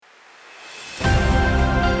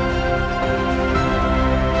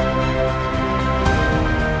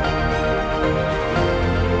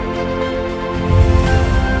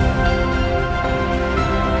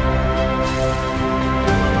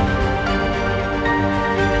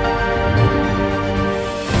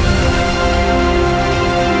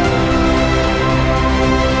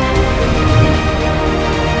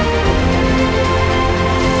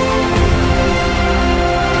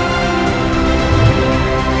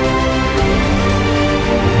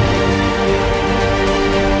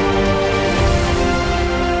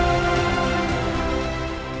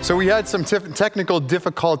had some technical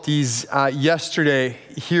difficulties yesterday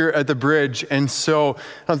here at the bridge, and so I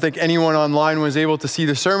don't think anyone online was able to see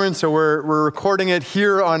the sermon, so we're recording it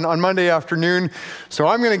here on Monday afternoon. So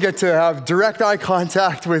I'm going to get to have direct eye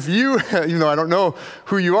contact with you, even though I don't know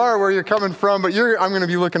who you are, where you're coming from, but I'm going to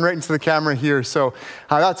be looking right into the camera here, so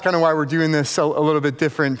that's kind of why we're doing this a little bit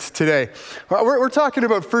different today. We're talking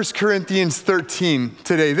about 1 Corinthians 13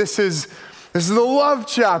 today. This is the love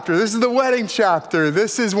chapter. This is the wedding chapter.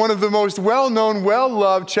 This is one of the most well-known,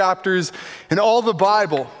 well-loved chapters in all the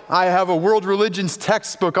Bible. I have a world religions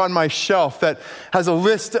textbook on my shelf that has a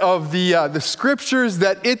list of the scriptures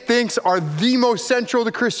that it thinks are the most central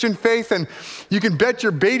to Christian faith, and you can bet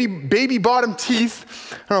your baby bottom teeth,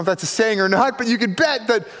 I don't know if that's a saying or not, but you can bet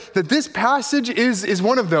that this passage is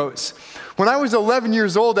one of those. When I was 11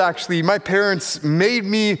 years old, actually, my parents made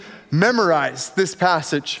me memorize this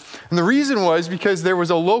passage. And the reason was because there was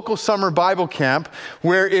a local summer Bible camp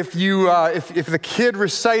where if the kid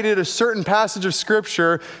recited a certain passage of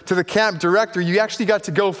scripture to the camp director, you actually got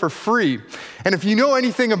to go for free. And if you know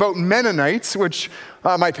anything about Mennonites, which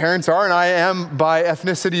my parents are, and I am by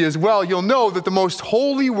ethnicity as well, you'll know that the most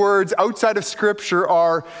holy words outside of Scripture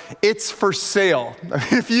are, "It's for sale."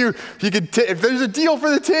 If there's a deal for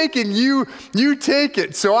the taking, you take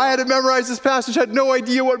it. So I had to memorize this passage, had no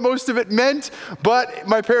idea what most of it meant, but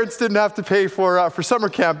my parents didn't have to pay for summer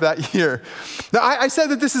camp that year. Now, I said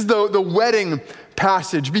that this is the wedding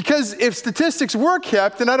passage because if statistics were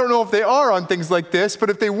kept, and I don't know if they are on things like this, but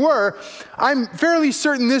if they were, I'm fairly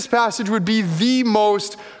certain this passage would be the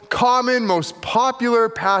most common, most popular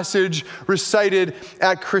passage recited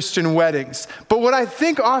at Christian weddings. But what I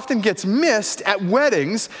think often gets missed at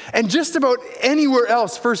weddings, and just about anywhere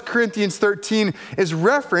else 1 Corinthians 13 is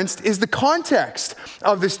referenced, is the context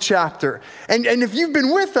of this chapter. And if you've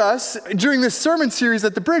been with us during this sermon series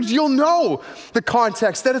at the Bridge, you'll know the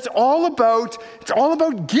context, that it's all about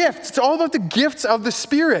gifts. It's all about the gifts of the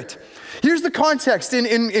Spirit. Here's the context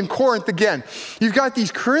in Corinth again. You've got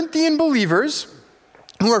these Corinthian believers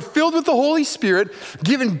who are filled with the Holy Spirit,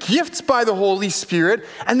 given gifts by the Holy Spirit,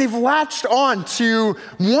 and they've latched on to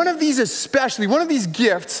one of these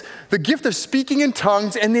gifts, the gift of speaking in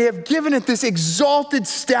tongues, and they have given it this exalted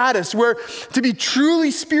status where to be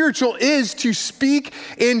truly spiritual is to speak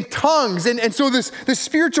in tongues. And so this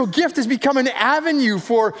spiritual gift has become an avenue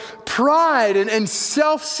for pride and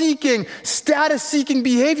self-seeking, status-seeking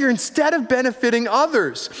behavior instead of benefiting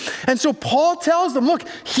others. And so Paul tells them, look,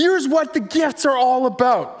 here's what the gifts are all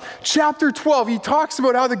about. Chapter 12, he talks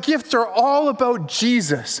about how the gifts are all about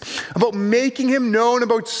Jesus, about making him known,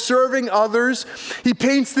 about serving others. He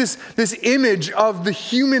paints this image of the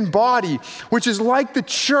human body, which is like the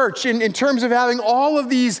church in terms of having all of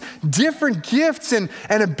these different gifts and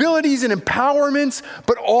abilities and empowerments,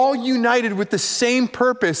 but all united with the same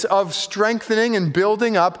purpose of strengthening and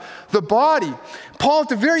building up the body. Paul, at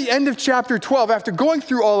the very end of chapter 12, after going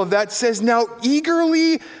through all of that, says, now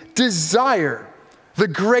eagerly desire the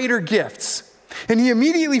greater gifts. And he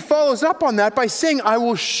immediately follows up on that by saying, I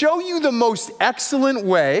will show you the most excellent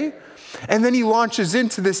way. And then he launches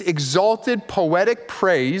into this exalted poetic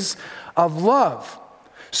praise of love.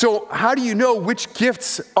 So how do you know which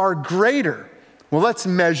gifts are greater? Well, that's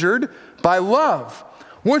measured by love.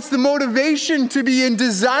 What's the motivation to be in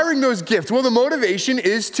desiring those gifts? Well, the motivation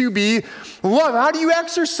is to be love. How do you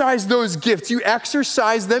exercise those gifts? You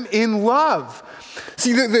exercise them in love.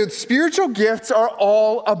 See, the spiritual gifts are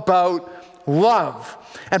all about love.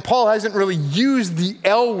 And Paul hasn't really used the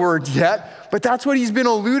L word yet, but that's what he's been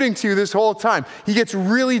alluding to this whole time. He gets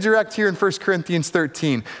really direct here in 1 Corinthians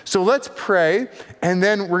 13. So let's pray, and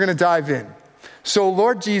then we're going to dive in. So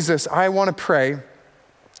Lord Jesus, I want to pray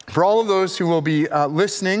for all of those who will be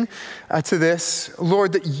listening to this,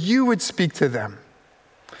 Lord, that you would speak to them,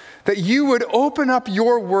 that you would open up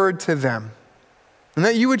your word to them, and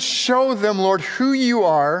that you would show them, Lord, who you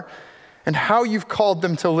are and how you've called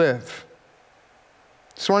them to live.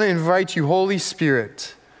 Just want to invite you, Holy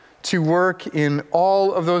Spirit, to work in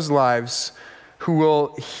all of those lives who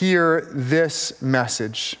will hear this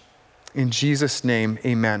message. In Jesus' name,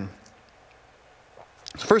 amen.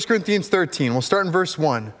 1 Corinthians 13, we'll start in verse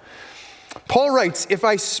 1. Paul writes, if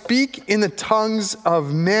I speak in the tongues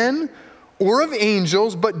of men or of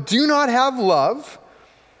angels, but do not have love,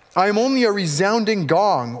 I am only a resounding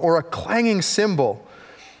gong or a clanging cymbal.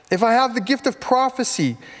 If I have the gift of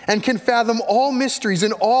prophecy and can fathom all mysteries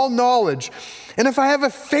and all knowledge, and if I have a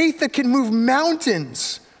faith that can move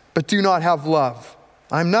mountains, but do not have love,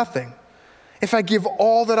 I'm nothing. If I give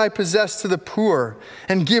all that I possess to the poor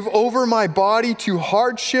and give over my body to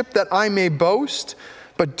hardship that I may boast,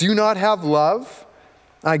 but do not have love,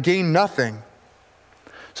 I gain nothing.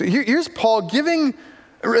 So here's Paul giving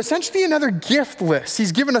essentially another gift list.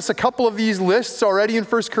 He's given us a couple of these lists already in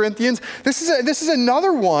 1 Corinthians. This is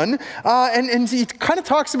another one, and he kind of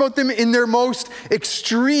talks about them in their most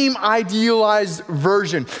extreme, idealized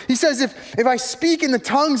version. He says, if I speak in the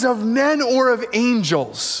tongues of men or of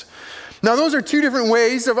angels. Now, those are two different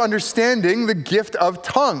ways of understanding the gift of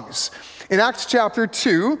tongues. In Acts chapter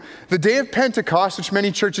 2, the day of Pentecost, which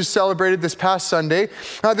many churches celebrated this past Sunday,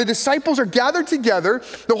 the disciples are gathered together,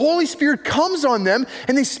 the Holy Spirit comes on them,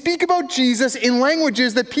 and they speak about Jesus in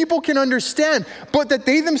languages that people can understand, but that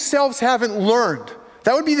they themselves haven't learned.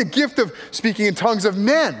 That would be the gift of speaking in tongues of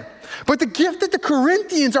men. But the gift that the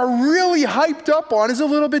Corinthians are really hyped up on is a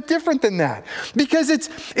little bit different than that, because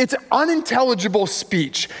it's unintelligible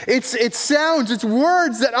speech. It's sounds, it's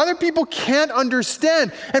words that other people can't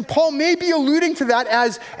understand. And Paul may be alluding to that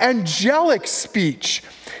as angelic speech.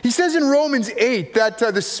 He says in Romans 8 that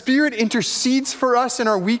the Spirit intercedes for us in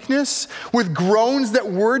our weakness with groans that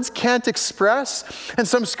words can't express. And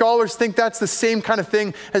some scholars think that's the same kind of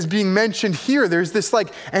thing as being mentioned here. There's this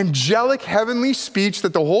like angelic heavenly speech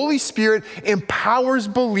that the Holy Spirit empowers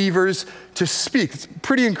believers to speak. It's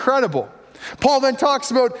pretty incredible. Paul then talks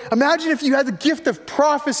about, imagine if you had the gift of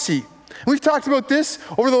prophecy. We've talked about this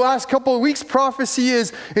over the last couple of weeks. Prophecy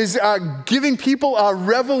is giving people a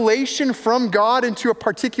revelation from God into a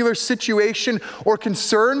particular situation or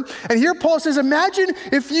concern. And here Paul says, imagine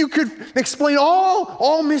if you could explain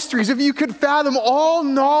all mysteries, if you could fathom all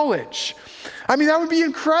knowledge. I mean, that would be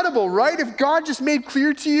incredible, right? If God just made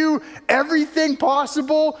clear to you everything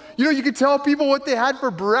possible. You know, you could tell people what they had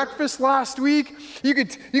for breakfast last week. You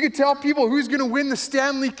could tell people who's going to win the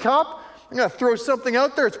Stanley Cup. I'm going to throw something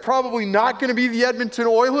out there. It's probably not going to be the Edmonton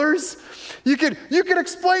Oilers. You could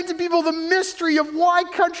explain to people the mystery of why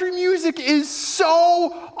country music is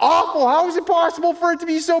so awful. How is it possible for it to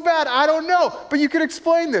be so bad? I don't know. But you could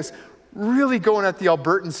explain this. Really going at the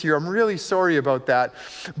Albertans here. I'm really sorry about that.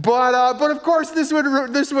 But of course, this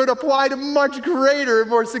would apply to much greater,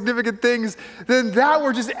 more significant things than that.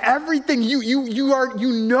 Where just everything you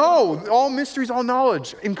know, all mysteries, all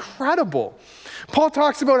knowledge. Incredible. Paul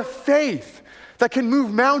talks about a faith that can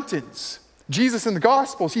move mountains. Jesus in the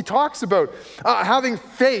Gospels, he talks about having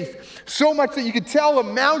faith so much that you could tell a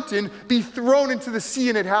mountain be thrown into the sea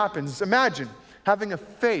and it happens. Imagine having a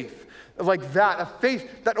faith like that, a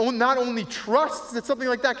faith that not only trusts that something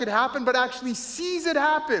like that could happen, but actually sees it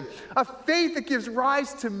happen. A faith that gives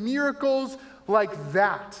rise to miracles like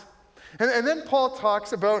that. And then Paul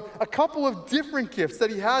talks about a couple of different gifts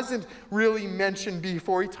that he hasn't really mentioned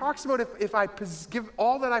before. He talks about if I give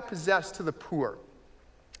all that I possess to the poor.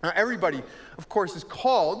 Now, everybody, of course, is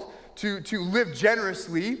called to live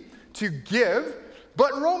generously, to give.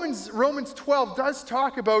 But Romans 12 does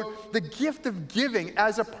talk about the gift of giving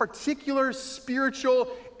as a particular spiritual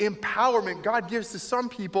empowerment God gives to some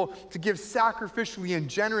people to give sacrificially and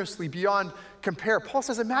generously beyond compare. Paul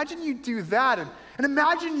says, imagine you do that, and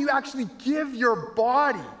imagine you actually give your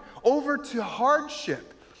body over to hardship.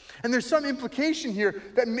 And there's some implication here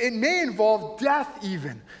that it may involve death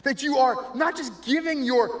even. That you are not just giving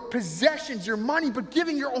your possessions, your money, but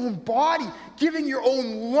giving your own body, giving your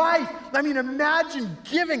own life. I mean, imagine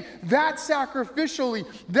giving that sacrificially,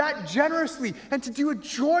 that generously, and to do it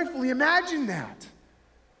joyfully. Imagine that.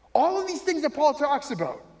 All of these things that Paul talks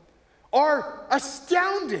about are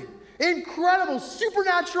astounding, incredible,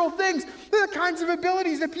 supernatural things. They're the kinds of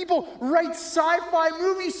abilities that people write sci-fi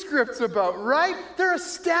movie scripts about, right? They're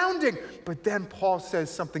astounding. But then Paul says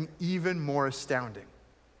something even more astounding.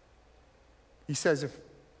 He says, if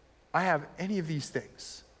I have any of these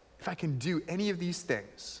things, if I can do any of these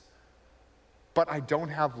things, but I don't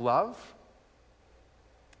have love,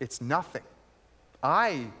 it's nothing.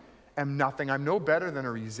 I am nothing. I'm no better than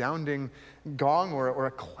a resounding gong or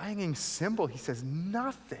a clanging cymbal. He says,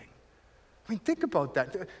 nothing. I mean, think about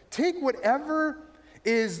that. Take whatever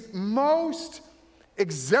is most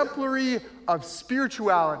exemplary of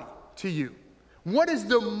spirituality to you. What is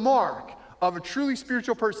the mark of a truly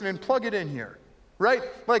spiritual person? And plug it in here, right?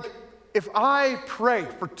 Like, if I pray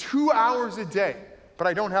for 2 hours a day, but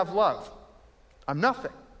I don't have love, I'm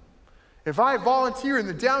nothing. If I volunteer in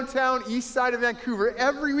the downtown east side of Vancouver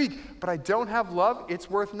every week, but I don't have love, it's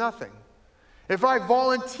worth nothing. If I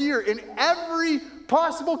volunteer in every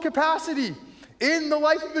possible capacity in the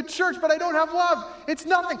life of the church, but I don't have love, it's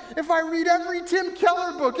nothing. If I read every Tim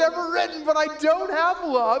Keller book ever written, but I don't have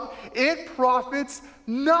love, it profits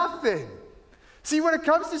nothing. See, when it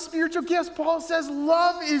comes to spiritual gifts, Paul says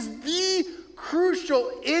love is the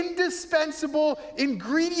crucial, indispensable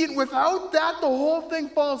ingredient. Without that, the whole thing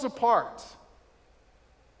falls apart.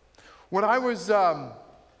 When I was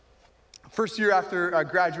First year after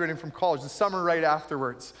graduating from college, the summer right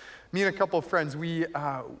afterwards, me and a couple of friends, we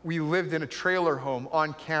lived in a trailer home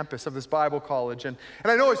on campus of this Bible college. And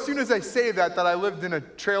I know as soon as I say that I lived in a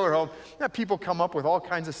trailer home, people come up with all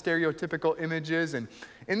kinds of stereotypical images. And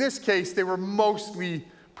in this case, they were mostly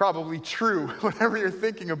probably true, whatever you're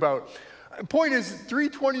thinking about. Point is, 3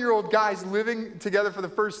 20-year-old guys living together for the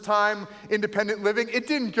first time, independent living, it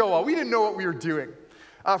didn't go well. We didn't know what we were doing.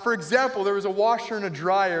 For example, there was a washer and a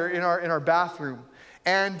dryer in our bathroom.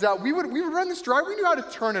 And we would run this dryer. We knew how to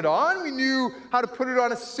turn it on. We knew how to put it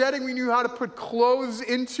on a setting. We knew how to put clothes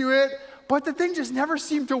into it. But the thing just never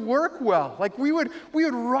seemed to work well. Like we would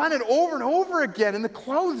run it over and over again, and the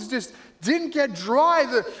clothes just didn't get dry.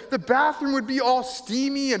 The bathroom would be all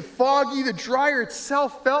steamy and foggy. The dryer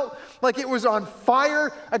itself felt like it was on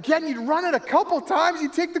fire. Again, you'd run it a couple times.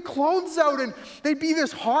 You'd take the clothes out, and they'd be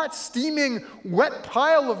this hot, steaming, wet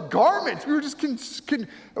pile of garments. We were just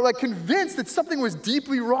convinced that something was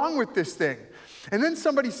deeply wrong with this thing. And then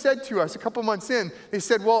somebody said to us a couple months in, they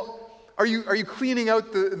said, well, are you cleaning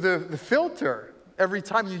out the filter every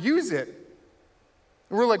time you use it?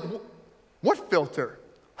 And we're like, what filter?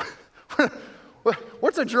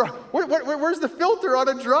 What's a dryer? Where's the filter on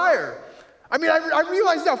a dryer? I mean, I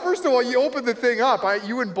realize now, first of all, you open the thing up,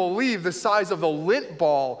 you wouldn't believe the size of the lint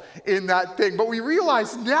ball in that thing. But we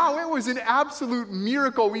realize now it was an absolute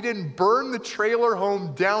miracle we didn't burn the trailer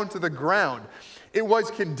home down to the ground. It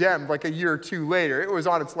was condemned like a year or two later. It was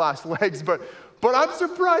on its last legs, but I'm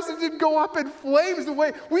surprised it didn't go up in flames the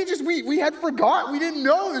way we had forgot. We didn't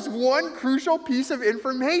know this one crucial piece of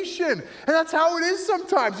information. And that's how it is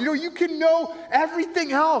sometimes. You can know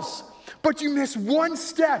everything else, but you miss one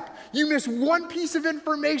step. You miss one piece of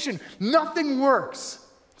information. Nothing works.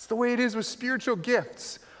 It's the way it is with spiritual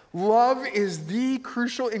gifts. Love is the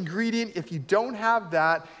crucial ingredient. If you don't have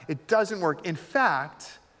that, it doesn't work. In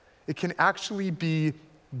fact, it can actually be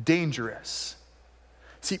dangerous.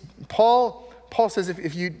 See, Paul says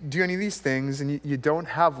if you do any of these things and you don't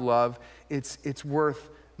have love, it's worth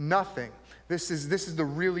nothing. This is the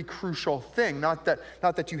really crucial thing. Not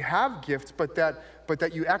that you have gifts, but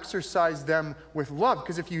that you exercise them with love.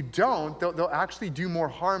 Because if you don't, they'll actually do more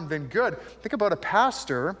harm than good. Think about a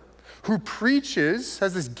pastor who preaches,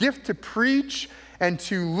 has this gift to preach and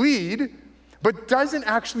to lead, but doesn't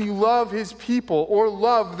actually love his people or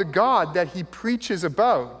love the God that he preaches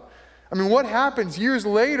about. I mean, what happens years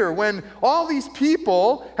later when all these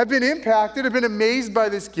people have been impacted, have been amazed by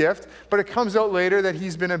this gift, but it comes out later that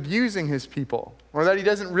he's been abusing his people, or that he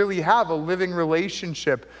doesn't really have a living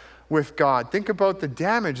relationship with God? Think about the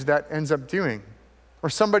damage that ends up doing. Or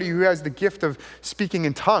somebody who has the gift of speaking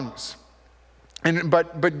in tongues,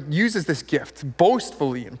 but uses this gift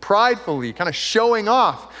boastfully and pridefully, kind of showing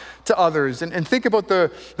off to others. And think about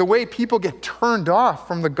the way people get turned off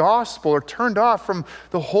from the gospel or turned off from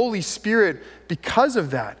the Holy Spirit because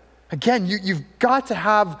of that. Again, you've got to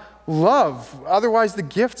have love. Otherwise, the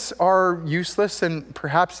gifts are useless and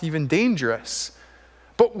perhaps even dangerous.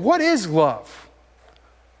 But what is love?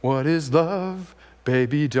 What is love?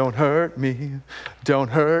 Baby, don't hurt me. Don't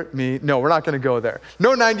hurt me. No, we're not going to go there.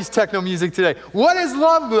 No 90s techno music today. What is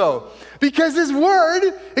love, though? Because this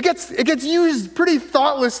word, it gets used pretty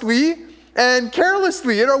thoughtlessly and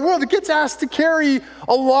carelessly in our world. It gets asked to carry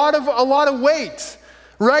a lot of weight,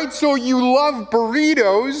 right? So you love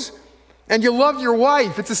burritos and you love your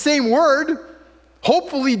wife. It's the same word,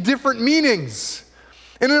 hopefully different meanings.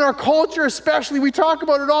 And in our culture especially, we talk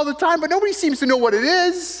about it all the time, but nobody seems to know what it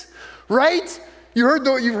is, right? You've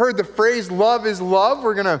heard the phrase, love is love.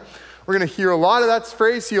 We're gonna hear a lot of that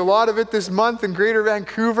phrase, see a lot of it this month in Greater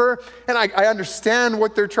Vancouver. And I understand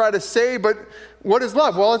what they're trying to say, but what is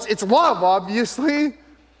love? Well, it's love, obviously.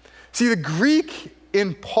 See, the Greek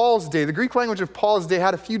in Paul's day, the Greek language of Paul's day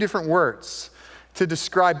had a few different words to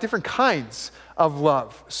describe different kinds of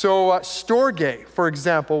love. So storge, for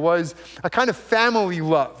example, was a kind of family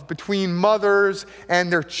love between mothers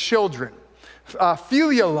and their children.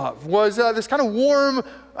 Philia love was this kind of warm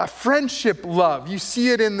friendship love. You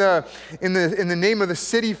see it in the name of the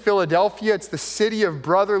city, Philadelphia. It's the city of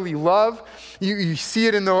brotherly love. You see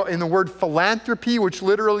it in the word philanthropy, which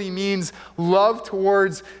literally means love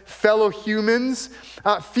towards fellow humans.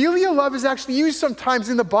 Philia love is actually used sometimes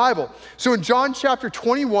in the Bible. So in John chapter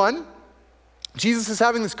 21, Jesus is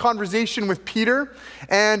having this conversation with Peter,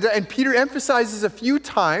 and Peter emphasizes a few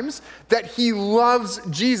times that he loves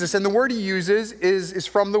Jesus. And the word he uses is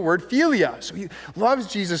from the word philia. So he loves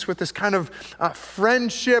Jesus with this kind of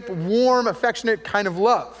friendship, warm, affectionate kind of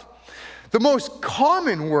love. The most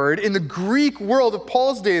common word in the Greek world of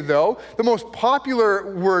Paul's day, though, the most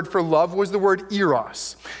popular word for love was the word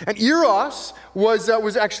eros. And eros was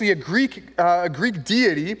actually a Greek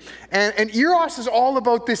deity, and eros is all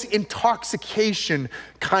about this intoxication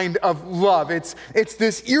kind of love. It's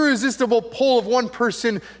this irresistible pull of one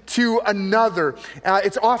person to another.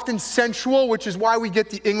 It's often sensual, which is why we get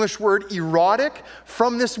the English word erotic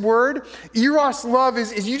from this word. Eros love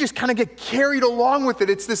is you just kind of get carried along with it.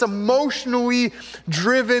 It's this emotionally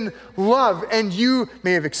driven love, and you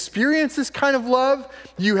may have experienced this kind of love.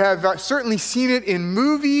 You have certainly seen it in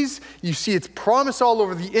movies. You see its promise all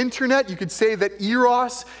over the internet. You could say that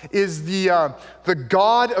Eros is the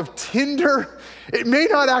god of Tinder. It may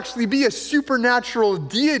not actually be a supernatural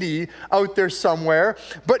deity out there somewhere,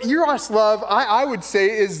 but Eros love, I would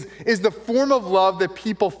say, is the form of love that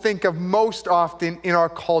people think of most often in our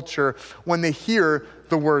culture when they hear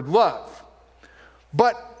the word love.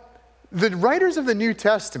 But the writers of the New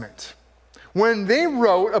Testament, when they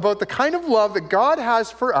wrote about the kind of love that God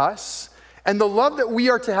has for us and the love that we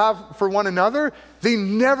are to have for one another, they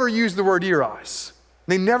never use the word eros.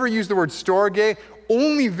 They never use the word storge.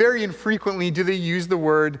 Only very infrequently do they use the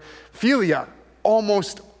word philia.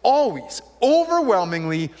 Almost always,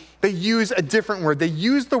 overwhelmingly, they use a different word. They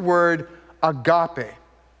use the word agape.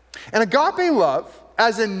 And agape love,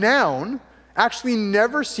 as a noun, actually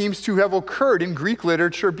never seems to have occurred in Greek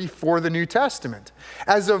literature before the New Testament.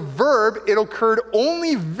 As a verb, it occurred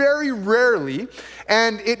only very rarely,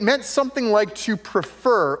 and it meant something like to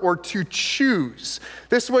prefer or to choose.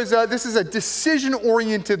 This is a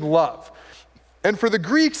decision-oriented love. And for the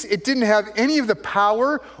Greeks, it didn't have any of the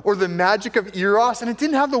power or the magic of eros, and it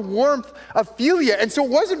didn't have the warmth of philia. And so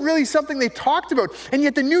it wasn't really something they talked about. And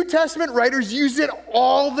yet the New Testament writers use it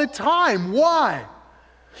all the time. Why?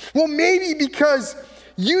 Well, maybe because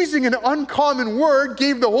using an uncommon word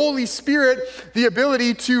gave the Holy Spirit the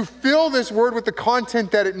ability to fill this word with the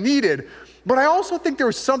content that it needed. But I also think there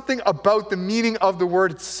was something about the meaning of the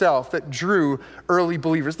word itself that drew early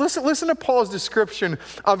believers. Listen to Paul's description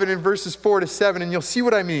of it in verses 4-7, and you'll see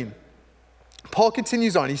what I mean. Paul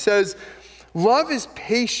continues on. He says, "Love is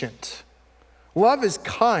patient. Love is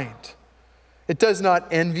kind. It does not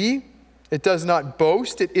envy. It does not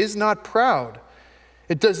boast. It is not proud.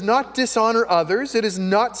 It does not dishonor others. It is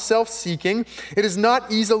not self-seeking. It is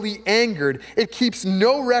not easily angered. It keeps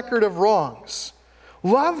no record of wrongs.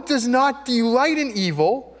 Love does not delight in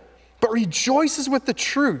evil, but rejoices with the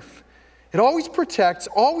truth. It always protects,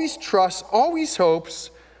 always trusts, always hopes,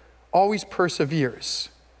 always perseveres."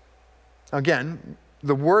 Again,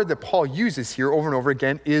 the word that Paul uses here over and over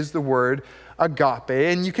again is the word agape,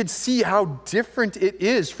 and you can see how different it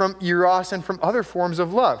is from eros and from other forms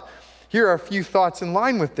of love. Here are a few thoughts in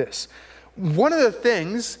line with this. One of the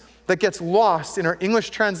things that gets lost in our English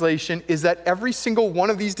translation is that every single one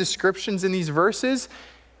of these descriptions in these verses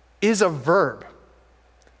is a verb.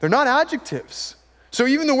 They're not adjectives. So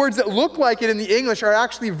even the words that look like it in the English are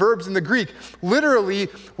actually verbs in the Greek. Literally,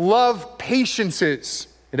 love patiences.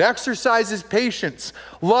 It exercises patience.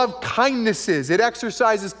 Love kindnesses. It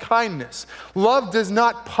exercises kindness. Love does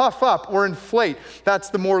not puff up or inflate. That's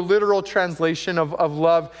the more literal translation of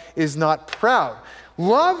love is not proud.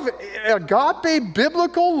 Love, agape,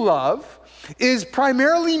 biblical love, is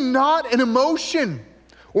primarily not an emotion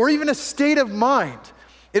or even a state of mind.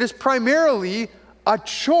 It is primarily a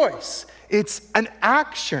choice. It's an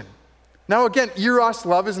action. Now again, eros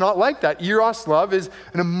love is not like that. Eros love is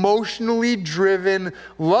an emotionally driven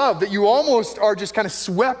love that you almost are just kind of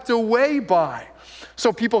swept away by.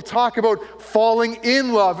 So people talk about falling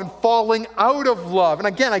in love and falling out of love. And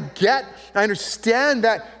again, I understand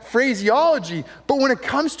that phraseology, but when it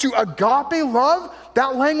comes to agape love,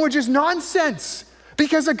 that language is nonsense.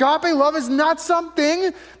 Because agape love is not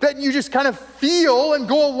something that you just kind of feel and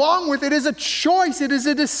go along with. It is a choice. It is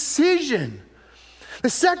a decision. The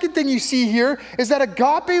second thing you see here is that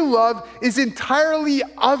agape love is entirely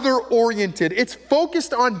other-oriented. It's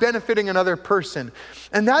focused on benefiting another person.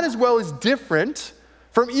 And that as well is different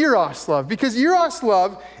from eros love, because eros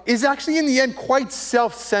love is actually in the end quite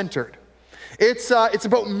self-centered. It's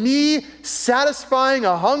about me satisfying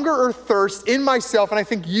a hunger or thirst in myself, and I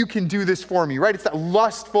think you can do this for me, right? It's that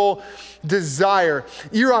lustful desire.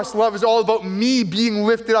 Eros love is all about me being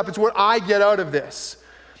lifted up. It's what I get out of this.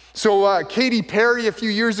 So Katy Perry, a few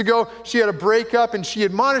years ago, she had a breakup and she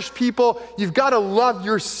admonished people, you've got to love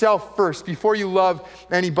yourself first before you love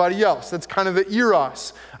anybody else. That's kind of the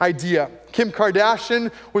eros idea. Kim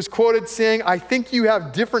Kardashian was quoted saying, "I think you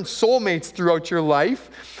have different soulmates throughout your life,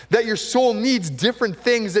 that your soul needs different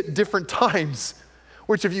things at different times,"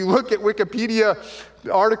 which if you look at Wikipedia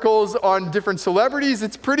articles on different celebrities,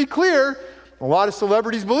 it's pretty clear. A lot of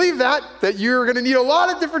celebrities believe that you're going to need a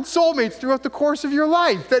lot of different soulmates throughout the course of your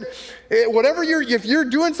life. That if you're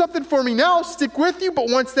doing something for me now, I'll stick with you, but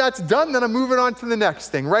once that's done, then I'm moving on to the next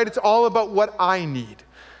thing, right? It's all about what I need.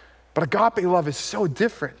 But agape love is so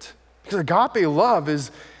different, because agape love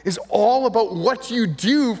is all about what you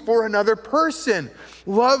do for another person.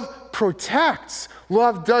 Love protects.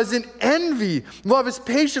 Love doesn't envy. Love is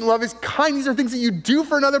patient. Love is kind. These are things that you do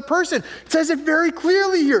for another person. It says it very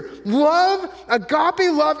clearly here. Love, agape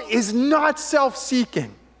love, is not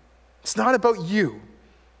self-seeking. It's not about you.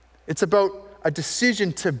 It's about a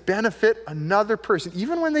decision to benefit another person,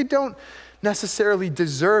 even when they don't necessarily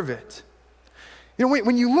deserve it. You know,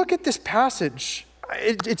 when you look at this passage,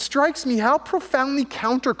 it strikes me how profoundly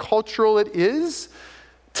countercultural it is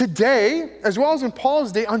today, as well as in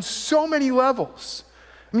Paul's day, on so many levels.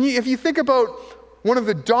 I mean, if you think about one of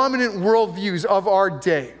the dominant worldviews of our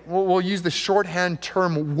day, we'll use the shorthand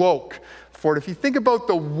term woke for it. If you think about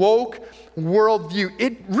the woke worldview,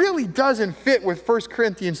 it really doesn't fit with 1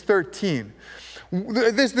 Corinthians 13.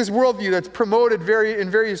 This worldview that's promoted in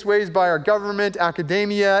various ways by our government,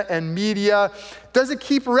 academia, and media. Does it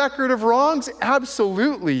keep record of wrongs?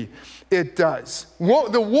 Absolutely, it does.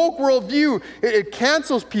 The woke worldview, it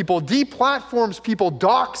cancels people, deplatforms people,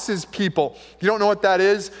 doxes people. You don't know what that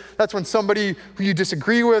is? That's when somebody who you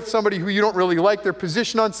disagree with, somebody who you don't really like their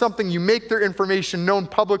position on something, you make their information known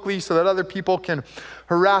publicly so that other people can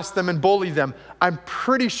harass them and bully them. I'm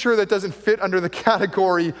pretty sure that doesn't fit under the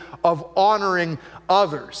category of honoring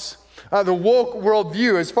others. The woke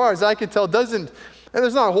worldview, as far as I can tell, there's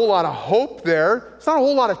not a whole lot of hope there. It's not a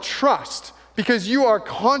whole lot of trust, because you are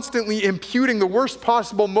constantly imputing the worst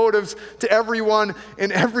possible motives to everyone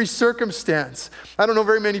in every circumstance. I don't know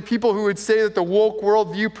very many people who would say that the woke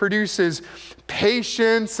worldview produces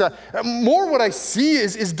patience. More what I see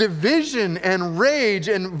is division and rage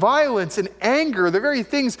and violence and anger, the very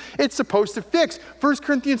things it's supposed to fix. 1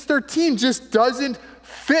 Corinthians 13 just doesn't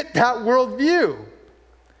fit that worldview.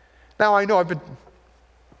 Now, I know I've been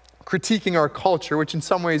critiquing our culture, which in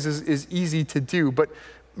some ways is easy to do, but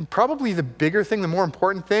probably the bigger thing, the more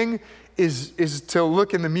important thing is to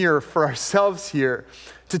look in the mirror for ourselves here,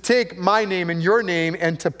 to take my name and your name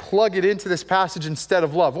and to plug it into this passage instead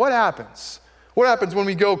of love. What happens? What happens when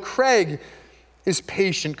we go, Craig is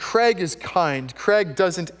patient, Craig is kind, Craig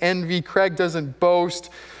doesn't envy, Craig doesn't boast,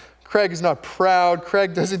 Craig is not proud,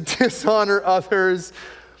 Craig doesn't dishonor others?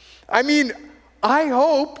 I mean, I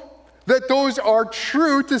hope that those are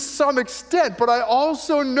true to some extent, but I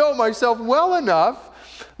also know myself well enough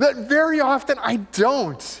that very often I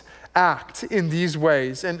don't act in these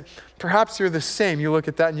ways. And perhaps you're the same. You look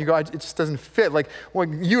at that and you go, it just doesn't fit. Like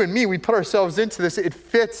when you and me, we put ourselves into this, it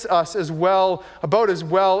fits us as well, about as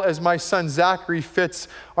well as my son Zachary fits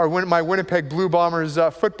my Winnipeg Blue Bombers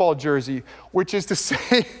football jersey, which is to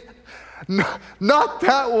say, not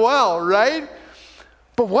that well, right?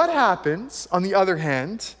 But what happens, on the other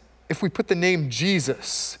hand, if we put the name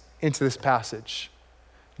Jesus into this passage?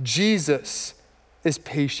 Jesus is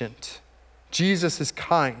patient. Jesus is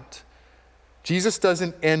kind. Jesus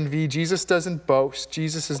doesn't envy. Jesus doesn't boast.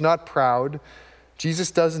 Jesus is not proud.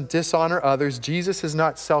 Jesus doesn't dishonor others. Jesus is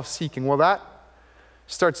not self-seeking. Well, that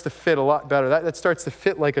starts to fit a lot better. That starts to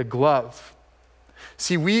fit like a glove.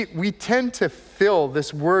 See, we tend to fill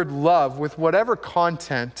this word love with whatever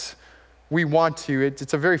content we want to.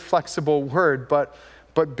 It's a very flexible word, but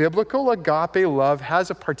biblical agape love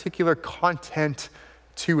has a particular content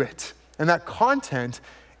to it. And that content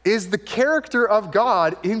is the character of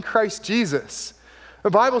God in Christ Jesus.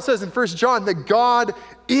 The Bible says in 1 John that God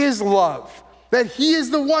is love, that he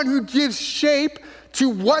is the one who gives shape to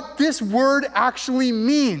what this word actually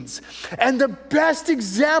means. And the best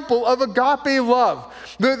example of agape love,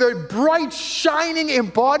 the bright, shining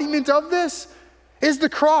embodiment of this is the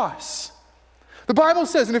cross. The Bible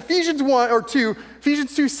says in Ephesians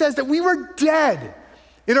 2 says that we were dead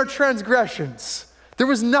in our transgressions. There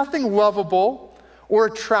was nothing lovable or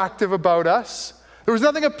attractive about us. There was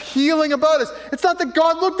nothing appealing about us. It's not that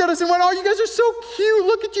God looked at us and went, oh, you guys are so cute.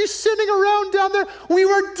 Look at you sitting around down there. We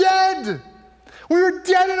were dead. We were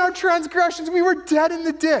dead in our transgressions. We were dead in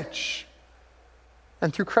the ditch.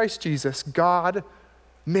 And through Christ Jesus, God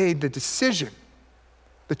made the decision,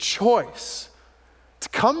 the choice, to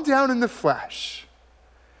come down in the flesh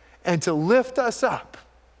and to lift us up.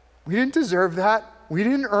 We didn't deserve that. We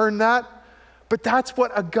didn't earn that. But that's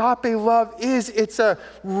what agape love is. It's a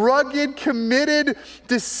rugged, committed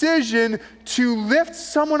decision to lift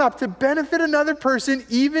someone up, to benefit another person,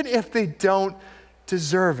 even if they don't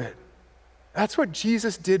deserve it. That's what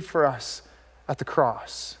Jesus did for us at the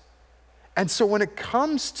cross. And so when it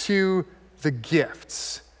comes to the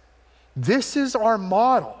gifts, this is our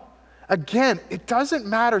model. Again, it doesn't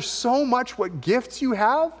matter so much what gifts you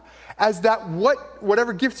have as that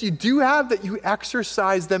whatever gifts you do have, that you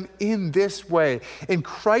exercise them in this way, in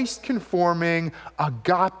Christ-conforming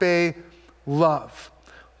agape love.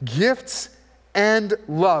 Gifts and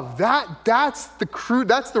love. That's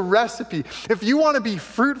the recipe. If you want to be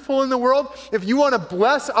fruitful in the world, if you want to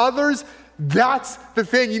bless others, that's the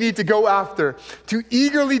thing you need to go after. To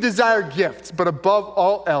eagerly desire gifts, but above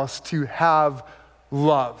all else, to have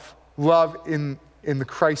love. Love in the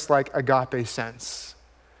Christ-like agape sense.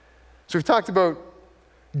 So we've talked about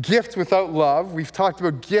gifts without love. We've talked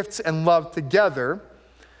about gifts and love together.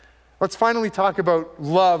 Let's finally talk about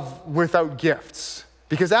love without gifts.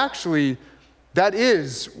 Because actually, that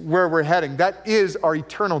is where we're heading. That is our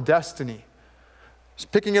eternal destiny.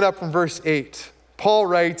 Just picking it up from verse 8. Paul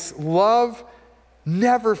writes, love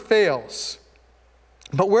never fails.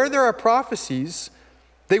 But where there are prophecies,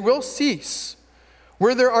 they will cease.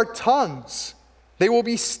 Where there are tongues, they will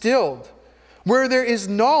be stilled. Where there is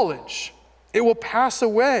knowledge, it will pass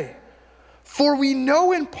away. For we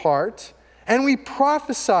know in part, and we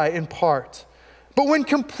prophesy in part. But when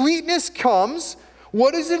completeness comes,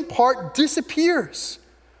 what is in part disappears.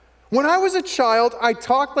 When I was a child, I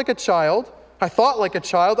talked like a child, I thought like a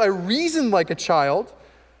child, I reasoned like a child.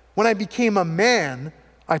 When I became a man,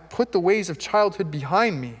 I put the ways of childhood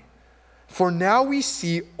behind me. For now we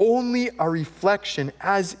see only a reflection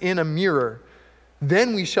as in a mirror.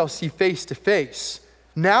 Then we shall see face to face.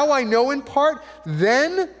 Now I know in part,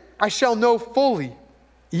 then I shall know fully,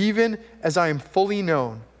 even as I am fully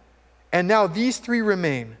known. And now these three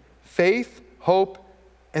remain: faith, hope,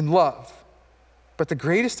 and love. But the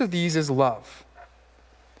greatest of these is love.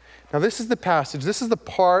 Now this is the passage, this is the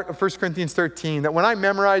part of 1 Corinthians 13 that when I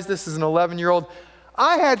memorized this as an 11-year-old,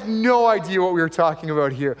 I had no idea what we were talking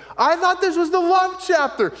about here. I thought this was the love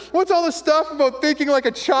chapter. What's all this stuff about thinking like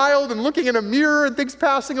a child and looking in a mirror and things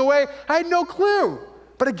passing away? I had no clue.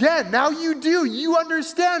 But again, now you do. You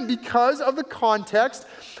understand because of the context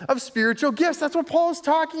of spiritual gifts. That's what Paul is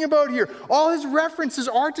talking about here. All his references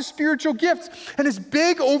are to spiritual gifts. And his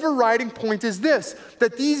big overriding point is this,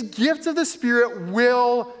 that these gifts of the Spirit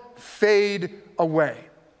will fade away.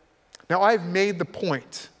 Now, I've made the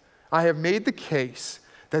point. I have made the case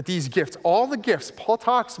that these gifts, all the gifts Paul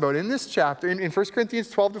talks about in this chapter, in 1 Corinthians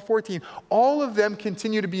 12 to 14, all of them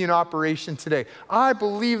continue to be in operation today. I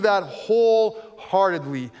believe that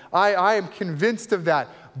wholeheartedly. I am convinced of that.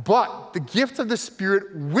 But the gifts of the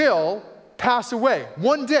Spirit will pass away.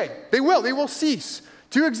 One day, they will cease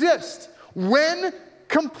to exist when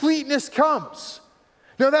completeness comes.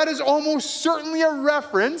 Now that is almost certainly a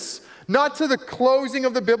reference not to the closing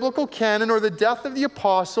of the biblical canon or the death of the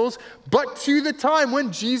apostles, but to the time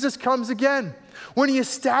when Jesus comes again. When he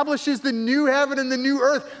establishes the new heaven and the new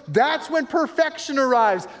earth, that's when perfection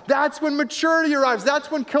arrives. That's when maturity arrives.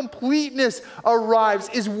 That's when completeness arrives,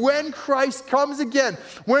 is when Christ comes again.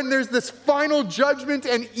 When there's this final judgment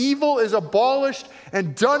and evil is abolished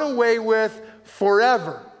and done away with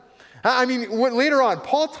forever. I mean, later on,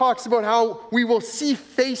 Paul talks about how we will see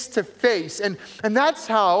face to face. And that's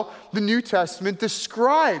how the New Testament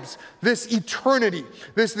describes this eternity,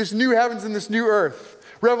 this new heavens and this new earth.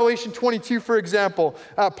 Revelation 22, for example,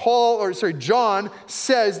 John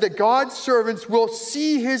says that God's servants will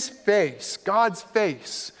see his face, God's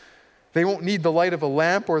face. They won't need the light of a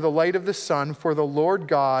lamp or the light of the sun, for the Lord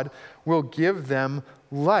God will give them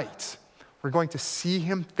light. We're going to see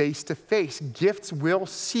him face to face. Gifts will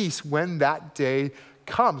cease when that day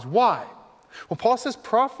comes. Why? Well, Paul says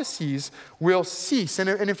prophecies will cease. And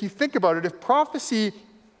if you think about it, if prophecy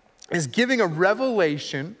is giving a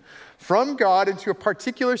revelation from God into a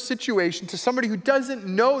particular situation to somebody who doesn't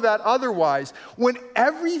know that otherwise, when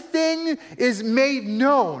everything is made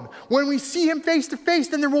known, when we see him face to face,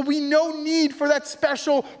 then there will be no need for that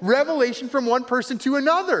special revelation from one person to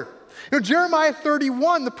another. You know, Jeremiah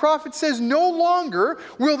 31, the prophet says, no longer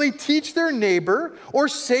will they teach their neighbor or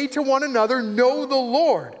say to one another, know the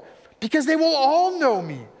Lord, because they will all know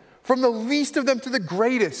me, from the least of them to the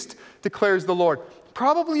greatest, declares the Lord.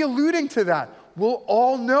 Probably alluding to that. We'll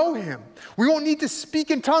all know him. We won't need to speak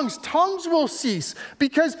in tongues. Tongues will cease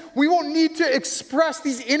because we won't need to express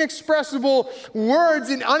these inexpressible words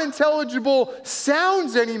and unintelligible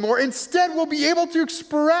sounds anymore. Instead, we'll be able to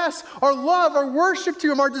express our love, our worship to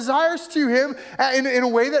him, our desires to him in a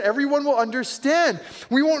way that everyone will understand.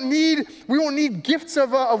 We won't need gifts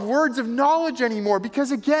of words of knowledge anymore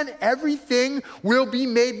because, again, everything will be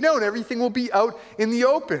made known. Everything will be out in the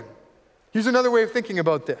open. Here's another way of thinking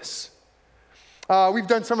about this. We've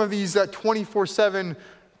done some of these 24/7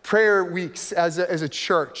 prayer weeks as a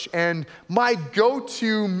church, and my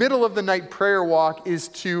go-to middle of the night prayer walk is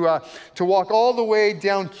to walk all the way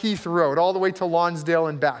down Keith Road, all the way to Lonsdale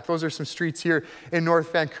and back. Those are some streets here in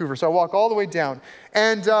North Vancouver. So I walk all the way down,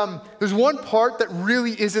 and there's one part that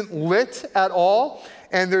really isn't lit at all,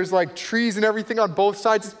 and there's like trees and everything on both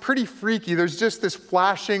sides. It's pretty freaky. There's just this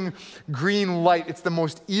flashing green light. It's the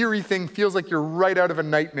most eerie thing. Feels like you're right out of a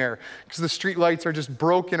nightmare because the street lights are just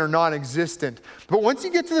broken or non-existent. But once you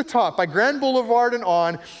get to the top, by Grand Boulevard and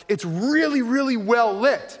on, it's really, really well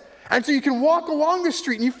lit. And so you can walk along the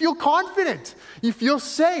street and you feel confident. You feel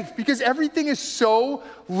safe because everything is so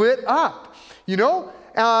lit up, you know?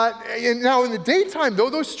 And now in the daytime, though,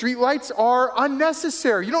 those street lights are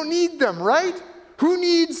unnecessary. You don't need them, right? Who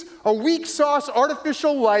needs a weak sauce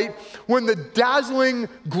artificial light when the dazzling,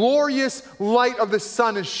 glorious light of the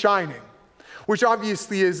sun is shining? Which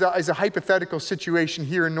obviously is a hypothetical situation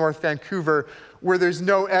here in North Vancouver where there's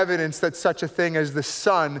no evidence that such a thing as the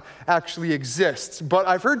sun actually exists. But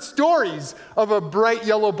I've heard stories of a bright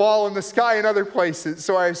yellow ball in the sky in other places,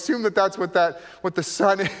 so I assume that that's what the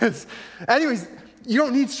sun is. Anyways, you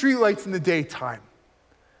don't need streetlights in the daytime.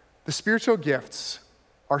 The spiritual gifts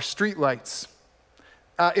are streetlights.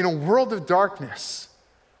 In a world of darkness,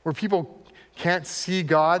 where people can't see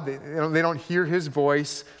God, they don't hear his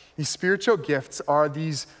voice, these spiritual gifts are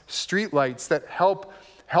these streetlights that help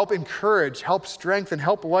encourage, help strengthen,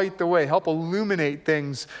 help light the way, help illuminate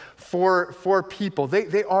things for people.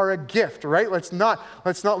 They are a gift, right? Let's not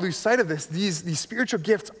lose sight of this. These spiritual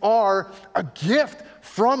gifts are a gift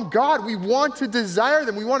from God. We want to desire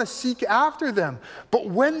them. We want to seek after them. But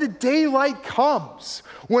when the daylight comes,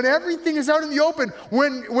 when everything is out in the open,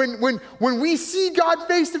 when we see God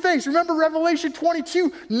face to face, remember Revelation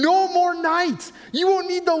 22, no more night. You won't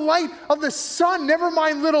need the light of the sun, never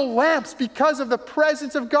mind little lamps, because of the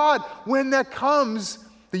presence of God. When that comes,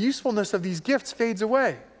 the usefulness of these gifts fades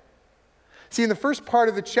away. See, in the first part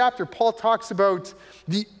of the chapter, Paul talks about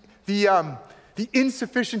the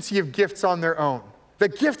insufficiency of gifts on their own. The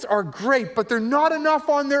gifts are great, but they're not enough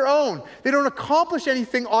on their own. They don't accomplish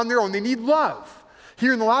anything on their own. They need love.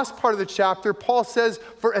 Here in the last part of the chapter, Paul says,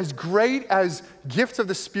 for as great as gifts of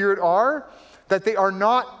the Spirit are, that they are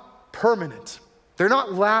not permanent. They're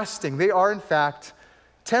not lasting. They are, in fact,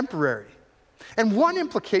 temporary. And one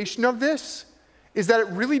implication of this is that it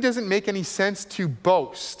really doesn't make any sense to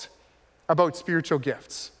boast about spiritual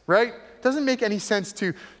gifts, right? It doesn't make any sense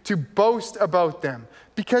to boast about them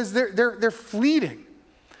because they're fleeting.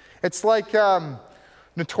 It's like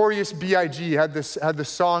Notorious B.I.G. had this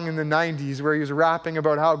song in the 90s where he was rapping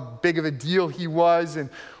about how big of a deal he was, and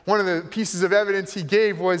one of the pieces of evidence he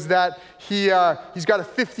gave was that he's got a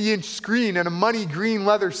 50-inch screen and a money green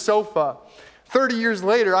leather sofa. 30 years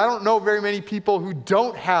later, I don't know very many people who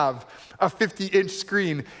don't have a 50-inch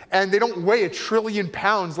screen, and they don't weigh 1 trillion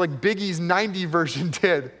pounds like Biggie's 90 version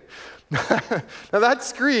did. Now that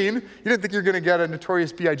screen, you didn't think you're going to get a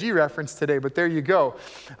Notorious B.I.G. reference today, but there you go.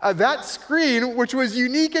 That screen, which was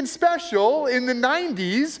unique and special in the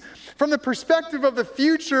 90s, from the perspective of the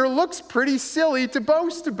future, looks pretty silly to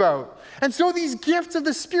boast about. And so these gifts of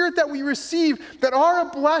the Spirit that we receive that are a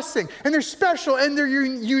blessing, and they're special, and they're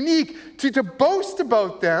unique, to boast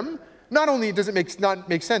about them, not only does it not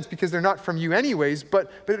make sense because they're not from you anyways,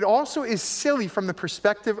 but it also is silly from the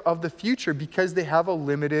perspective of the future because they have a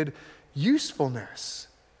limited usefulness.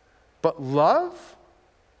 But love?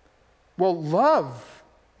 Well, love,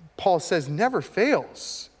 Paul says, never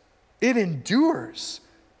fails. It endures.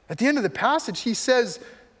 At the end of the passage, he says,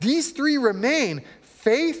 these three remain: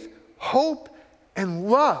 faith, hope, and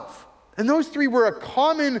love. And those three were a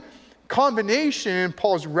common combination in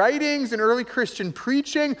Paul's writings and early Christian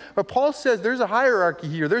preaching. But Paul says there's a hierarchy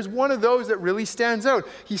here. There's one of those that really stands out.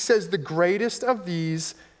 He says the greatest of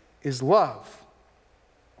these is love.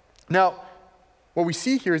 Now, what we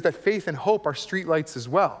see here is that faith and hope are streetlights as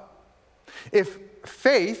well. If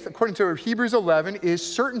faith, according to Hebrews 11, is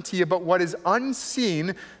certainty about what is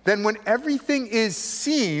unseen, then when everything is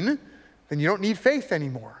seen, then you don't need faith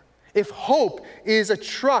anymore. If hope is a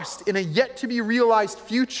trust in a yet-to-be-realized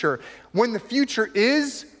future, when the future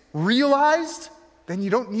is realized, then you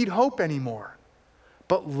don't need hope anymore.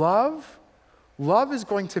 But love is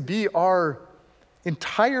going to be our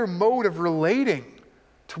entire mode of relating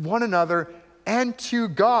to one another and to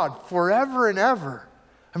God forever and ever.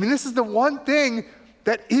 I mean, this is the one thing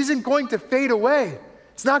that isn't going to fade away.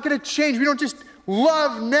 It's not going to change. We don't just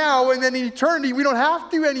love now and then in eternity we don't have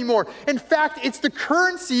to anymore. In fact, it's the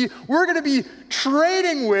currency we're going to be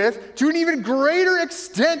trading with to an even greater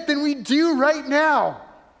extent than we do right now.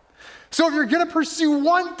 So if you're going to pursue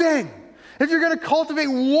one thing, If you're going to cultivate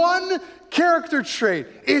one character trait,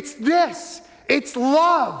 it's this. It's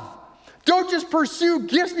love. Don't just pursue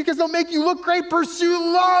gifts because they'll make you look great.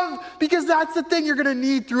 Pursue love because that's the thing you're going to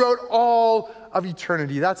need throughout all of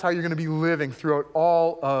eternity. That's how you're going to be living throughout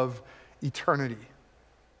all of eternity.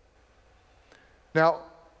 Now,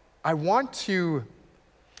 I want to,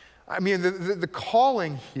 the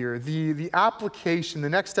calling here, the application, the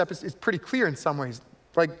next step is pretty clear in some ways.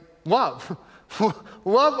 Like, love.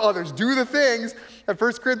 Love others. Do the things that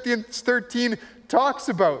 1 Corinthians 13 talks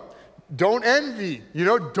about. Don't envy,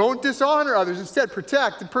 don't dishonor others. Instead,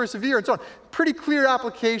 protect and persevere and so on. Pretty clear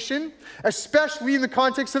application, especially in the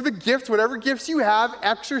context of the gifts. Whatever gifts you have,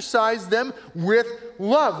 exercise them with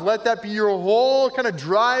love. Let that be your whole kind of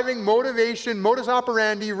driving motivation, modus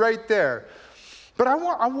operandi right there. But I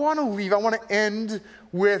want to end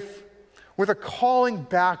with a calling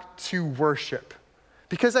back to worship.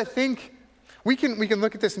 Because I think we can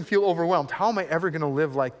look at this and feel overwhelmed. How am I ever going to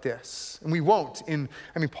live like this? And we won't.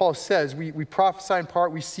 Paul says we prophesy in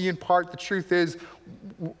part, we see in part. The truth is,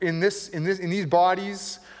 in these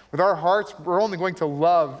bodies, with our hearts, we're only going to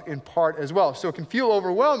love in part as well. So it can feel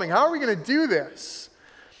overwhelming. How are we going to do this?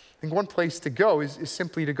 I think one place to go is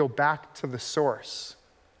simply to go back to the source,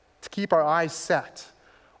 to keep our eyes set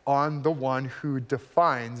on the one who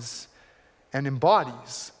defines and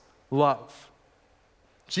embodies love.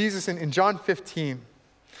 Jesus in John 15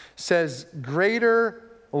 says, greater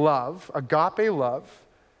love, agape love,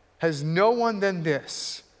 has no one than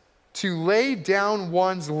this, to lay down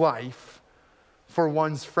one's life for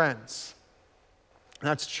one's friends.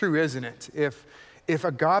 That's true, isn't it? If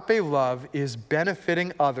agape love is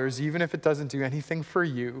benefiting others, even if it doesn't do anything for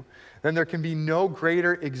you, then there can be no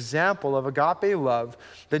greater example of agape love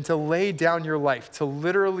than to lay down your life, to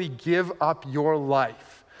literally give up your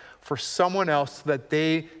life for someone else so that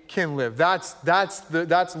they can live. That's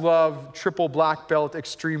love, triple black belt,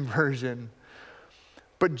 extreme version.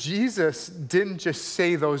 But Jesus didn't just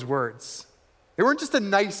say those words. They weren't just a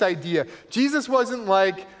nice idea. Jesus wasn't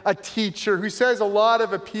like a teacher who says a lot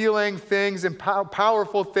of appealing things and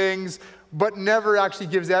powerful things, but never actually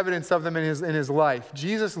gives evidence of them in his life.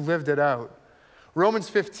 Jesus lived it out. Romans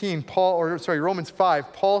 5,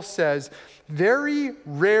 Paul says, very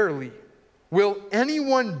rarely will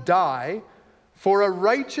anyone die for a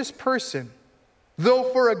righteous person,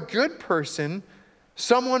 though for a good person,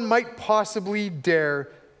 someone might possibly dare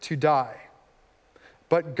to die.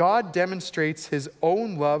 But God demonstrates his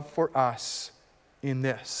own love for us in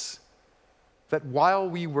this, that while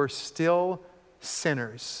we were still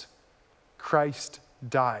sinners, Christ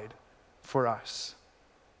died for us.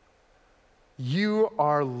 You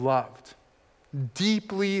are loved,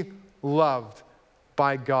 deeply loved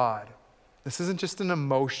by God. This isn't just an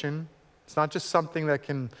emotion. It's not just something that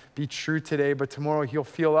can be true today, but tomorrow you'll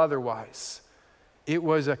feel otherwise. It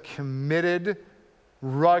was a committed,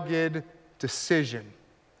 rugged decision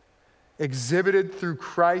exhibited through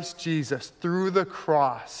Christ Jesus, through the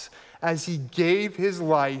cross, as he gave his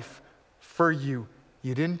life for you.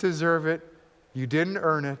 You didn't deserve it. You didn't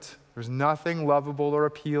earn it. There's nothing lovable or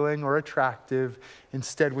appealing or attractive.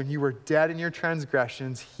 Instead, when you were dead in your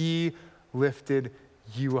transgressions, he lifted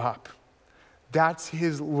you up. That's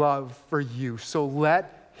his love for you. So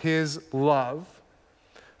let his love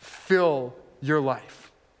fill your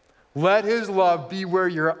life. Let his love be where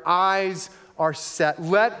your eyes are set.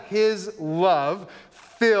 Let his love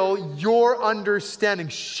fill your understanding,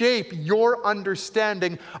 shape your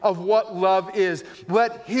understanding of what love is.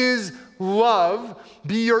 Let his love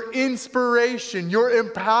be your inspiration, your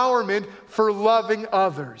empowerment for loving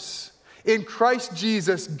others. In Christ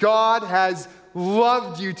Jesus, God has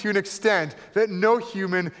loved you to an extent that no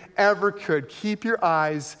human ever could. Keep your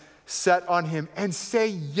eyes set on him and say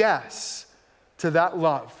yes to that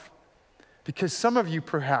love. Because some of you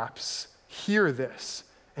perhaps hear this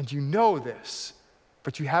and you know this,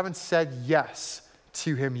 but you haven't said yes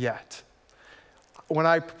to him yet. When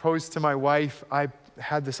I proposed to my wife, I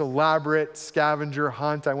had this elaborate scavenger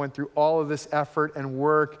hunt. I went through all of this effort and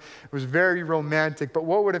work. It was very romantic, but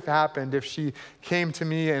what would have happened if she came to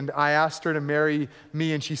me and I asked her to marry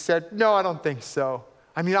me and she said, no, I don't think so.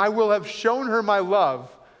 I will have shown her my love,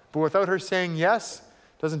 but without her saying yes,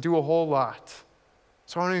 doesn't do a whole lot.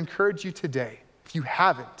 So I want to encourage you today, if you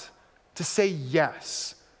haven't, to say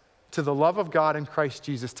yes to the love of God in Christ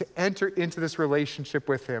Jesus, to enter into this relationship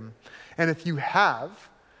with him. And if you have,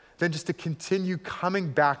 then just to continue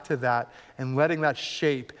coming back to that and letting that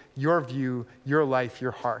shape your view, your life,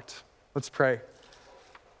 your heart. Let's pray.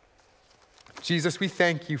 Jesus, we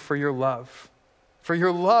thank you for your love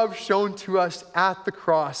shown to us at the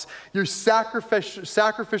cross, your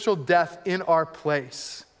sacrificial death in our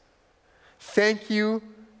place. Thank you,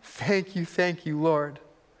 Lord.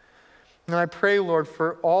 And I pray, Lord,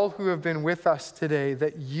 for all who have been with us today,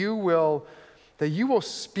 that you will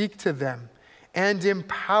speak to them and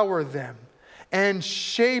empower them and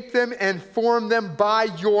shape them and form them by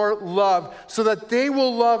your love so that they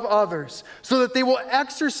will love others, so that they will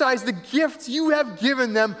exercise the gifts you have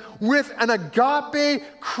given them with an agape,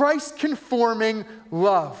 Christ-conforming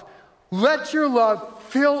love. Let your love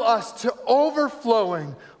fill us to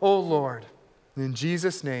overflowing, O Lord. In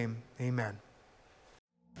Jesus' name, amen.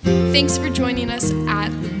 Thanks for joining us at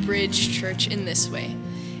the Bridge Church in this way.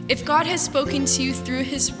 If God has spoken to you through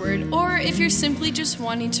his word, or if you're simply just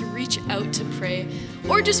wanting to reach out to pray,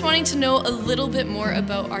 or just wanting to know a little bit more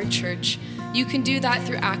about our church, you can do that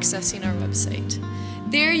through accessing our website.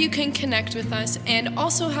 There you can connect with us and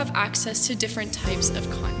also have access to different types of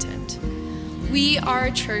content. We are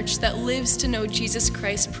a church that lives to know Jesus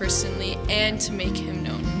Christ personally and to make him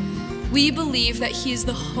known. We believe that he is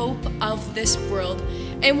the hope of this world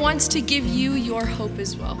and wants to give you your hope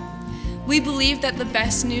as well. We believe that the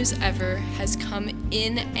best news ever has come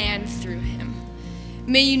in and through him.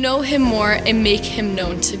 May you know him more and make him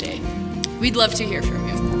known today. We'd love to hear from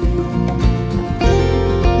you.